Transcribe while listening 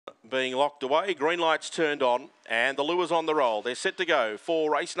being locked away. Green lights turned on and the lure's on the roll. They're set to go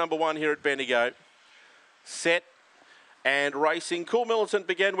for race number 1 here at Bendigo. Set and racing. Cool Militant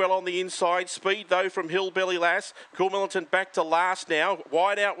began well on the inside. Speed, though, from Hillbilly Lass. Cool Militant back to last now.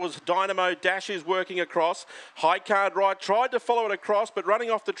 Wide out was Dynamo Dash, who's working across. High Card Right tried to follow it across, but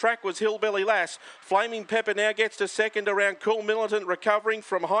running off the track was Hillbilly Lass. Flaming Pepper now gets to second around Cool Militant, recovering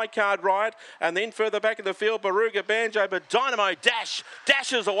from High Card Right. And then further back in the field, Baruga Banjo, but Dynamo Dash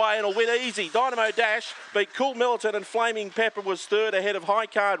dashes away and will win easy. Dynamo Dash beat Cool Militant, and Flaming Pepper was third ahead of High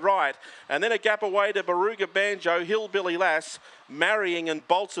Card Right. And then a gap away to Baruga Banjo, Hillbilly Lass, Marrying and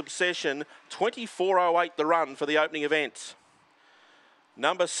Bolt's Obsession. 24.08 the run for the opening event.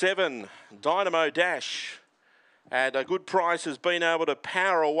 Number 7, Dynamo Dash, at a good price, has been able to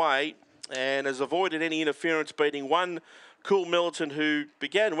power away and has avoided any interference, beating 1 Cool Militant, who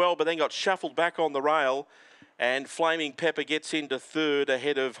began well but then got shuffled back on the rail. And Flaming Pepper gets into third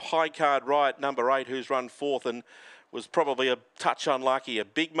ahead of High Card Right, number 8, who's run fourth and was probably a touch unlucky. A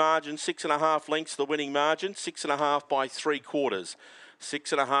big margin, 6.5 lengths, the winning margin, 6.5 by 3/4.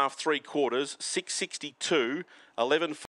 6.5 3/4, 6.62, 11.